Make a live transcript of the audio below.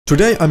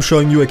Today I'm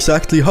showing you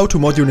exactly how to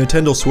mod your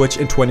Nintendo Switch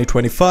in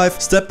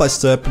 2025, step by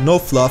step, no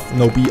fluff,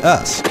 no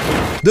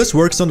BS. This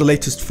works on the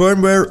latest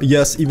firmware,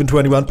 yes, even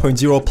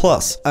 21.0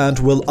 plus, and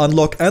will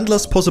unlock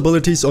endless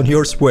possibilities on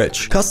your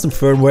Switch. Custom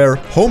firmware,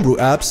 homebrew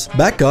apps,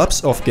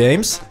 backups of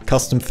games,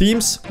 custom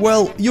themes,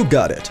 well, you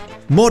got it.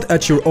 Mod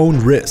at your own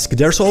risk.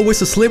 There's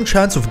always a slim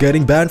chance of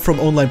getting banned from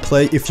online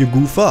play if you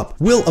goof up.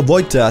 We'll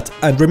avoid that,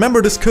 and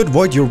remember this could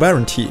void your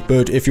warranty,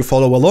 but if you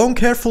follow along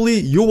carefully,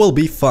 you will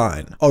be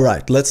fine.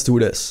 Alright, let's do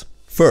this.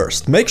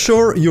 First, make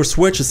sure your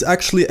Switch is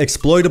actually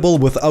exploitable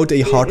without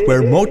a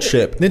hardware mode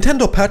chip.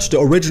 Nintendo patched the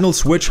original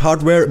Switch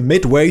hardware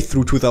midway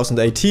through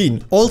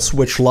 2018. All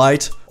Switch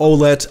Lite,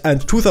 OLED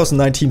and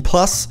 2019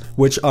 Plus,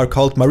 which are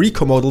called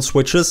Mariko model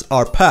switches,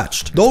 are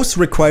patched. Those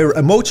require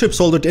a mode chip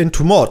soldered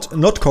into mod,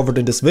 not covered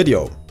in this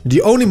video.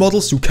 The only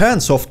models you can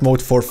soft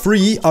mode for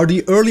free are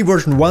the early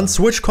version 1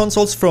 Switch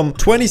consoles from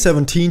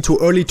 2017 to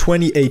early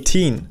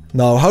 2018.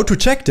 Now, how to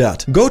check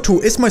that? Go to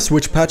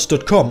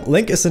ismyswitchpatch.com,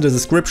 link is in the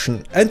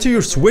description. Enter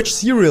your Switch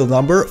serial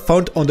number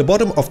found on the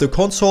bottom of the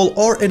console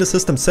or in the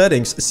system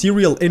settings,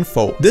 serial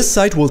info. This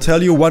site will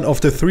tell you one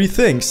of the three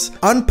things.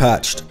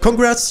 Unpatched.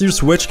 Congrats, your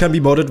Switch can be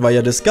modded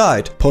via this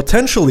guide.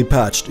 Potentially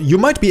patched. You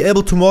might be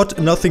able to mod,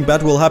 nothing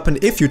bad will happen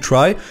if you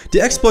try.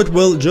 The exploit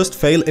will just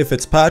fail if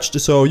it's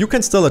patched, so you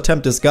can still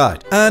attempt this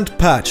guide. And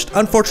patched.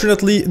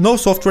 Unfortunately, no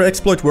software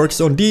exploit works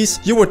on these.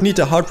 You would need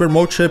a hardware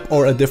mode chip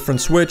or a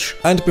different Switch.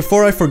 And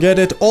before I forget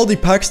it, all the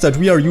packs that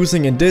we are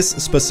using in this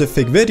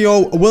specific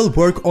video will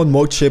work on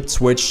mode chipped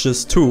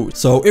switches too.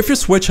 So if your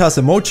Switch has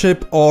a mode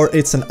chip, or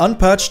it's an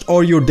unpatched,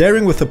 or you're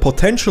daring with a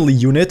potentially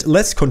unit,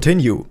 let's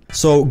continue.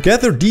 So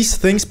gather these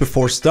things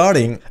before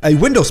starting. A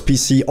Windows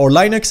PC or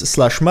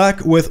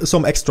Linux/Mac with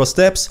some extra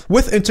steps,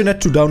 with internet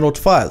to download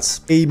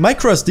files. A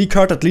microSD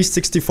card at least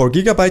 64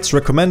 GB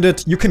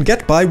recommended. You can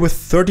get by with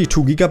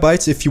 32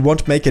 GB if you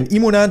want to make an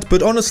EmuNAND,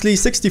 but honestly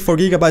 64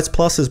 GB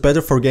plus is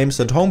better for games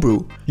and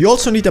homebrew. You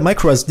also need a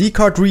microSD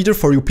card reader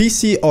for your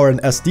PC or an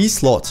SD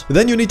slot.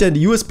 Then you need a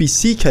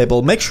USB-C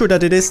cable. Make sure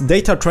that it is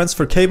data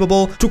transfer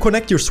capable to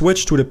connect your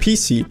Switch to the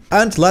PC.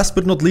 And last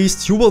but not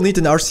least, you will need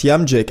an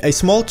RCM jig, a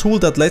small tool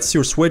that lets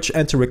your Switch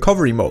enter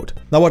recovery mode.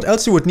 Now what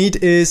else you would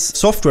need is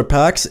software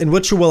packs in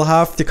which you will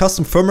have the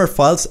custom firmware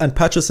files and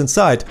patches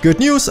inside. Good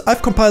news,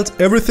 I've compiled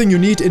everything you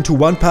need into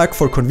one pack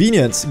for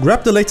convenience.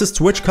 Grab the latest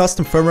Switch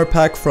custom firmware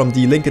pack from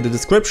the link in the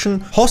description,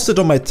 host it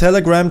on my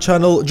Telegram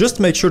channel, just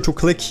make sure to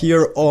click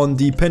here on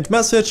the pinned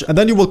message, and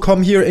then you will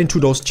come here into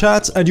those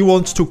chats and you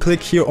want to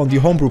click here on the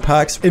homebrew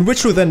packs, in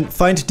which you then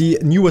find the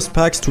newest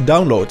packs to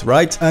download,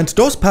 right? And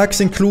those packs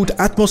include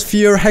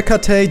Atmosphere,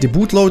 Hecate, the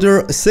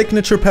bootloader,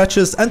 signature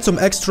patches, and some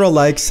extra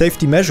like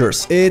safety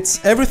measures. It's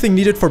everything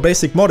needed for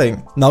basic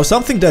modding. Now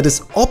something that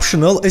is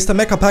optional is the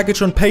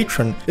MEGAPACKAGE on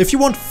Patreon. If you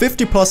want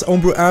 50 plus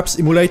homebrew apps,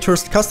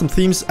 emulators, custom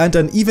themes, and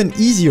an even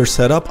easier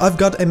setup, I've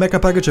got a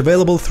MEGAPACKAGE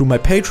available through my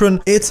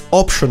Patreon. It's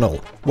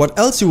optional. What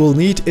else you will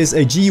need is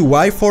a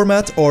GUI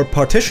format or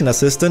partition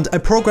assistant, a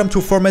program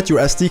to format your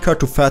SD card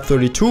to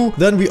FAT32.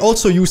 Then we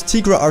also use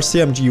Tegra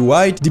RCM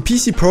GUI, the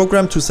PC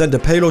program to send the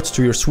payloads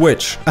to your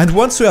Switch. And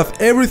once you have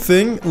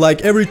everything,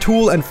 like every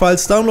tool and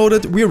files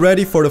downloaded, we're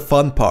ready for the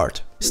fun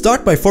part.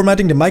 Start by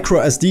formatting the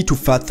microSD to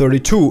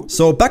FAT32.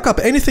 So back up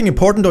anything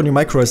important on your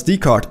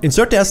microSD card.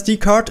 Insert the SD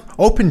card,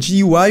 open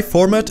GUI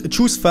format,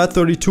 choose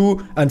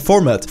FAT32 and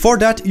format. For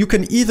that you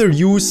can either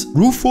use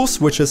Rufus,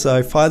 which is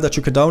a file that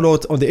you can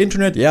download on the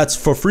internet. Yeah, it's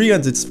for free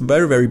and it's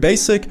very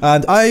basic.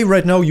 And I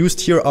right now used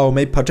here our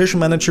made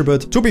partition manager,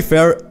 but to be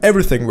fair,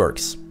 everything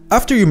works.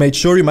 After you made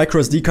sure your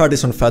microSD card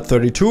is on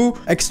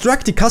FAT32,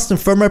 extract the custom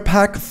firmware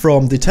pack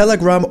from the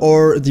Telegram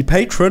or the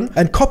Patreon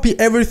and copy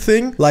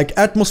everything like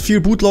Atmosphere,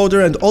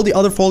 bootloader and all the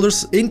other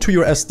folders into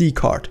your SD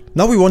card.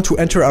 Now we want to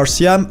enter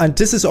RCM, and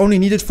this is only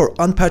needed for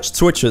unpatched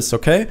switches,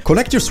 okay?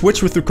 Connect your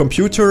Switch with your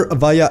computer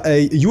via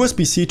a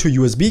USB-C to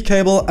USB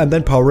cable and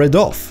then power it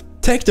off.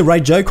 Take the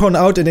right Joy-Con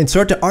out and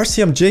insert the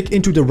RCM jig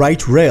into the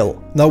right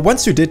rail. Now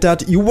once you did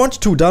that, you want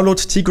to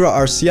download Tegra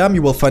RCM,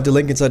 you will find the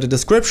link inside the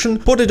description.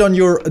 Put it on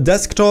your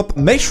desktop,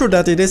 make sure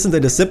that it isn't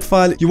in a zip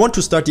file. You want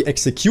to start the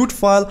execute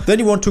file, then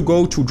you want to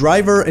go to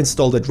driver,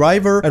 install the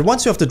driver, and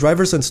once you have the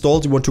drivers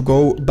installed, you want to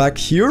go back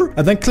here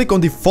and then click on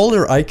the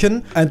folder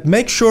icon and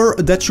make sure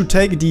that you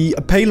take the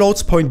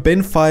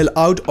payloads.bin file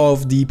out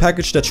of the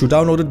package that you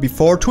downloaded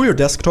before to your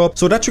desktop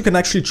so that you can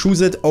actually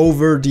choose it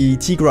over the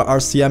Tegra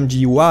RCM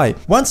GUI.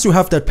 Once you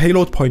have that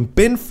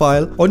payload.bin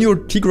file on your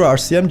Tegra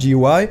RCM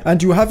GUI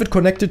and you have it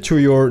connected to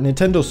your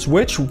Nintendo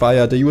Switch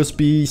via the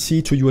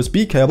USB-C to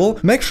USB cable,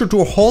 make sure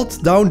to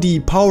hold down the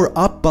power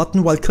up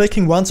button while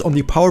clicking once on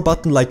the power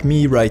button like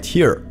me right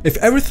here. If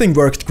everything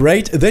worked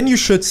great, then you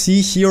should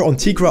see here on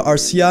Tegra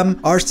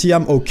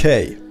RCM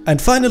OK. And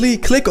finally,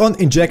 click on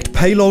Inject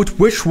Payload,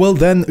 which will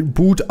then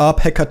boot up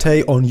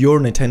Hecate on your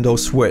Nintendo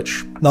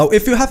Switch. Now,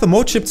 if you have a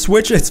mode-chipped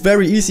Switch, it's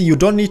very easy. You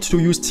don't need to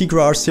use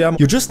Tegra RCM.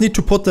 You just need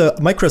to put the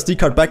microSD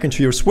card back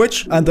into your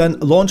Switch and then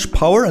launch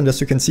power. And as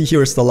you can see,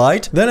 here is the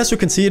light. Then as you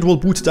can see, it will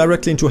boot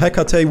directly into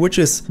Hecate, which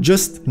is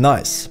just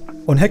nice.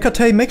 On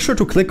Hecate, make sure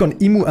to click on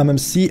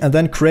EmuMMC and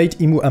then create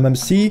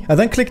EmuMMC and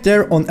then click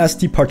there on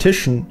SD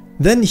partition.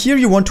 Then here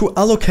you want to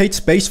allocate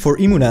space for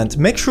EmuNAND.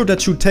 Make sure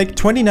that you take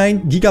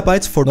 29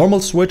 GB for normal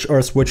switch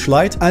or switch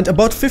lite and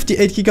about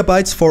 58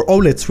 GB for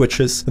OLED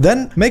switches.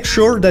 Then make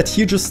sure that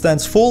here just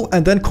stands full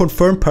and then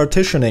confirm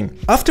partitioning.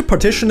 After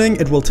partitioning,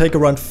 it will take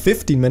around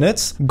 15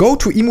 minutes. Go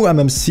to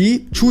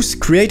EmuMMC, choose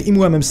create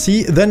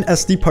EmuMMC, then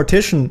SD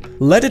partition.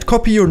 Let it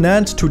copy your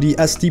NAND to the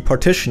SD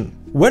partition.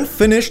 When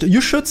finished, you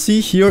should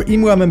see here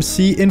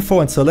EmuMMC info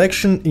and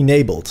selection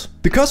enabled.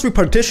 Because we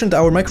partitioned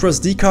our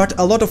microSD card,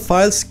 a lot of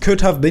files could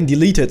have been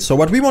deleted. So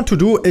what we want to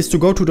do is to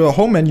go to the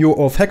home menu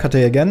of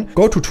Hecate again,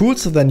 go to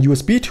tools, then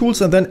USB tools,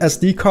 and then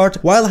SD card,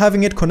 while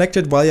having it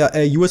connected via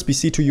a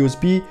USB-C to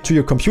USB to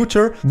your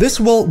computer.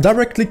 This will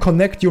directly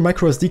connect your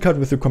microSD card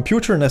with your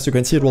computer, and as you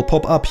can see, it will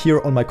pop up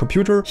here on my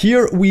computer.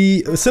 Here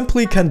we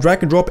simply can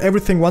drag and drop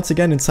everything once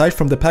again inside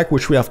from the pack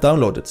which we have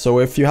downloaded. So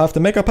if you have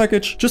the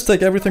MEGAPACKAGE, just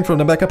take everything from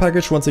the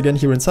MEGAPACKAGE once again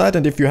here inside,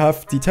 and if you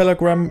have the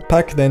Telegram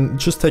pack, then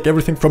just take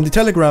everything from the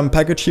Telegram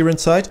package here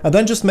inside, and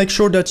then just make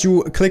sure that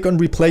you click on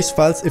replace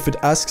files if it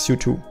asks you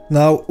to.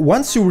 Now,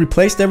 once you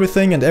replaced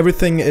everything and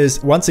everything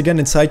is once again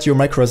inside your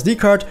microSD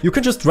card, you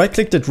can just right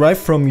click the drive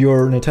from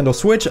your Nintendo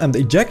Switch and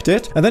eject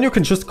it, and then you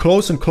can just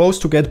close and close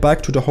to get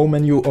back to the home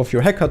menu of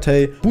your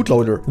Hecate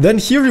bootloader. Then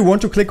here you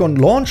want to click on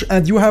launch,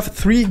 and you have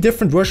 3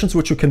 different versions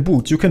which you can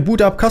boot. You can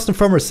boot up custom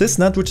firmware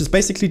SysNAND, which is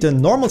basically the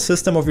normal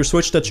system of your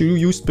Switch that you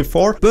used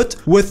before, but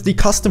with the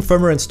custom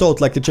firmware installed,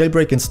 like the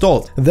jailbreak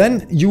installed.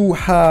 Then you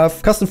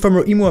have custom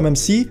firmware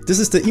EmuMMC. This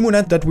is the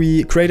EmuNAND that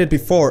we created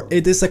before.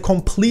 It is a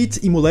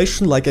complete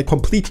emulation, like a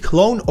complete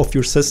clone of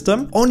your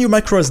system on your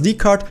microSD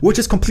card, which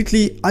is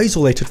completely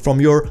isolated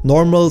from your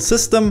normal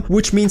system,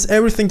 which means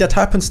everything that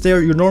happens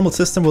there, your normal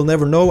system will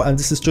never know. And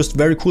this is just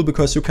very cool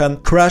because you can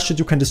crash it,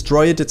 you can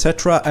destroy it,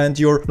 etc. And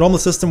your normal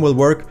system will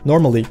work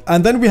normally.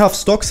 And then we have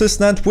stock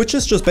SysNAND, which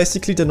is just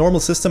basically the normal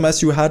system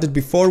as you had it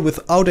before,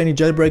 without any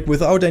jailbreak,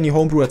 without any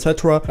homebrew,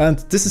 etc. And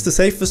this is the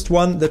safest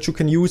one that you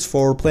can use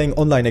for playing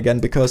online again,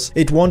 because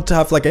it won't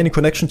have like any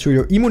connection to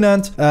your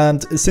EmuNAND,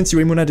 and since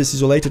your EmuNAND is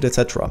isolated,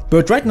 etc.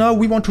 But right now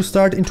we want to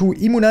start into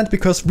EmuNAND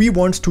because we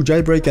want to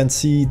jailbreak and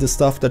see the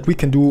stuff that we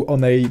can do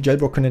on a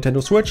jailbroken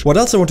Nintendo Switch. What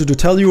else I wanted to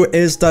tell you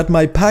is that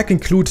my pack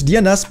includes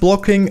DNS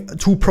blocking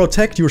to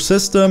protect your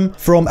system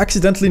from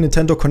accidentally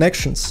Nintendo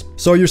connections.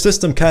 So your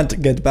system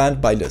can't get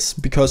banned by this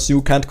because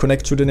you can't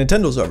connect to the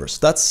Nintendo servers.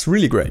 That's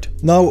really great.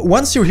 Now,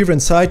 once you're here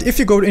inside, if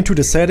you go into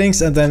the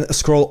settings and then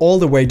scroll all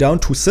the way down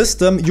to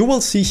system, you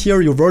will see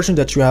here your version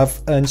that you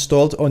have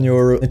installed on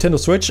your Nintendo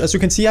Switch. As you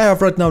can see, I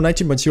have right now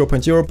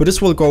 19.0.0, but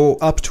this will go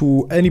up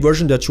to any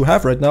version that you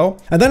have right now.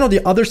 And then on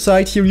the other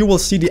side here, you will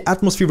see the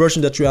Atmosphere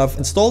version that you have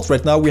installed.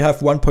 Right now we have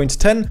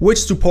 1.10,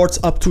 which supports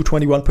up to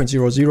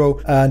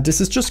 21.00, and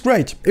this is just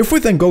great. If we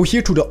then go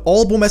here to the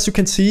album, as you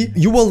can see,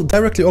 you will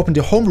directly open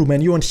the homebrew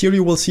menu, and here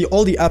you will see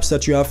all the apps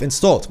that you have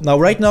installed. Now,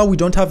 right now we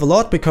don't have a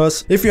lot,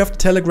 because if you have the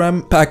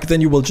Telegram pack,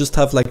 then you will just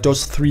have like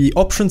those 3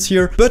 options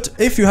here. But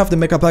if you have the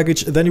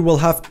MEGAPACKAGE, then you will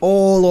have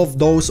all of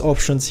those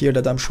options here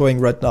that I'm showing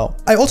right now.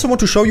 I also want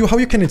to show you how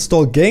you can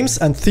install games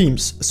and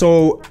themes.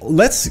 So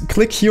let's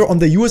click here on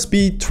the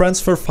USB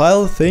transfer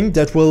file thing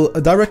that will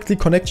directly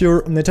connect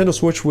your Nintendo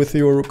Switch with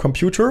your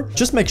computer.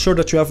 Just make sure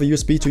that you have a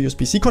USB to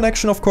USB-C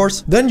connection, of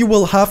course. Then you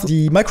will have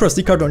the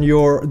microSD card on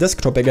your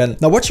desktop again.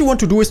 Now, what you want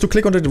to do is to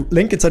click on the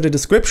link inside the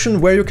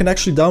description where you can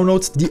actually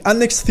download the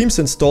Annex Themes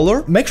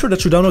installer. Make sure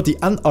that you download the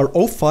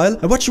NRO file.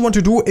 And what you want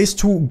to do is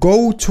to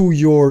go to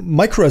your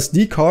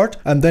microSD card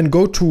and then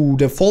go to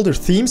the folder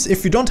themes.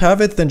 If you don't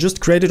have it, then just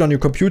create it on your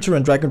computer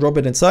and drag and drop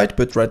it inside.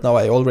 But right now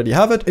I already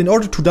have it. In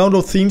order to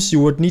download themes, you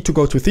would need to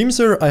go to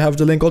Themeser. I have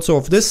the link also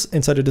of this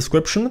inside the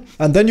description.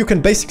 And then you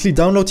can basically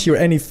download here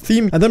any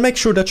theme and then make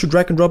sure that you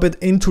drag and drop it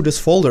into this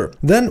folder.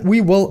 Then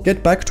we will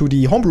get back to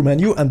the homebrew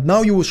menu, and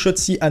now you should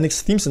see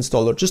Annex Themes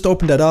installer. Just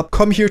open that up,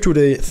 come here to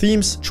the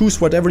themes, choose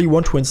whatever you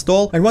want to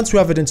install. And once you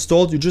have it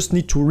installed, you just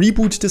need to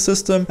reboot the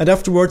system. And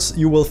afterwards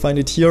you will find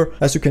it here.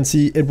 As you can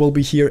see, it will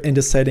be here in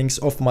the settings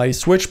of my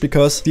Switch,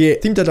 because the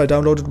theme that I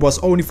downloaded was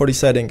only for the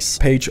settings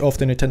page of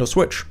the Nintendo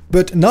Switch.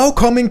 But now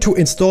coming to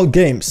install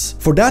games.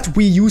 For that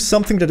we use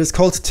something that is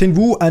called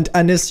TinWoo and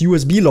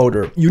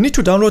NSUSBLOADER. You need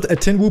to download a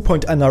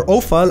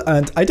tinwoo.nro file,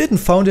 and I didn't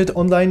find it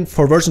online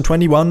for version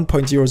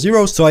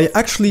 21.00, so I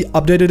actually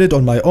updated it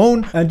on my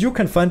own, and you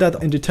can find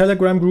that in the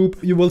Telegram group.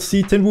 You will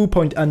see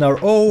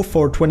tinwoo.nro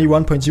for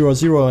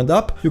 21.00 and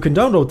up. You can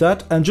download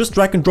that and just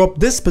drag and drop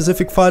this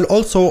specific file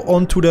also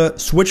onto the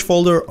Switch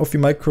folder of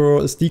your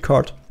microSD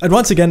card. And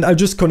once again, I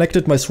just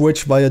connected my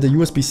Switch via the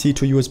USB-C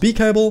to USB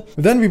cable.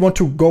 Then we want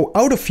to go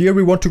out of here.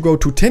 We want to go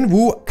to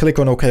TinWoo, click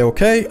on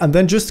OK, and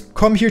then just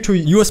come here to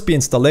USB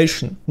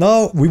installation.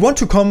 Now we want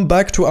to come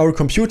back to our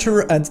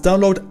computer and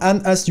download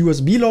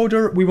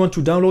NSUSBLOADER. We want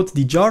to download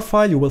the jar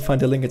file. You will find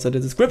the link inside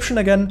the description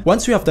again.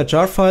 Once you have that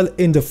jar file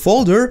in the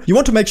folder, you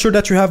want to make sure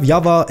that you have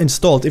Java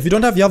installed. If you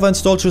don't have Java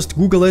installed, just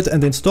Google it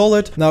and install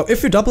it. Now,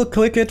 if you double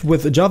click it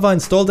with Java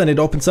installed and it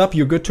opens up,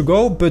 you're good to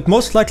go, but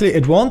most likely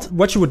it won't.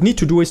 What you would need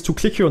to do is to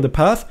click here on the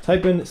path,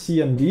 type in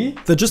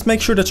cmd. Then just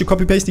make sure that you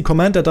copy paste the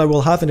command that I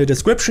will have in the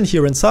description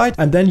here inside,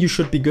 and then you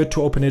should be good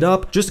to open it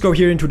up. Just go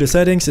here into the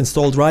settings,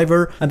 install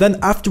driver, and then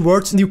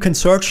afterwards you can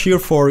search here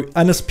for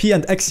NSP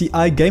and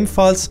XCI game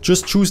files.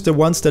 Just choose the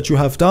ones that you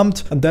have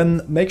dumped, and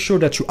then make sure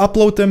that you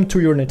upload them to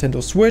your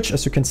Nintendo Switch.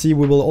 As you can see,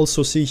 we will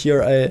also see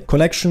here a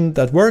connection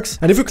that works.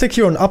 And if you click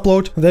here on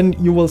upload, then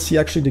you will see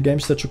actually the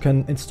games that you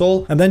can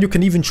install, and then you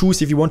can even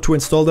choose if you want to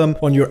install them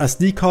on your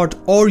SD card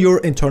or your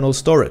internal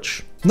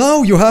storage.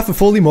 Now you have a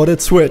fully modded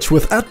Switch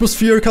with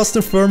Atmosphere,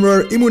 custom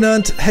firmware,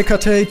 EmuNAND,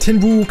 Hecate,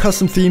 Tinwu,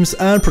 custom themes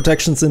and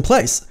protections in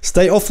place.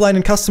 Stay offline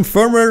in custom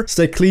firmware,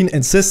 stay clean in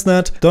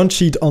SysNet, don't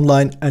cheat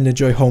online and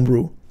enjoy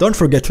homebrew. Don't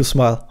forget to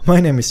smile. My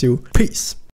name is you. Peace.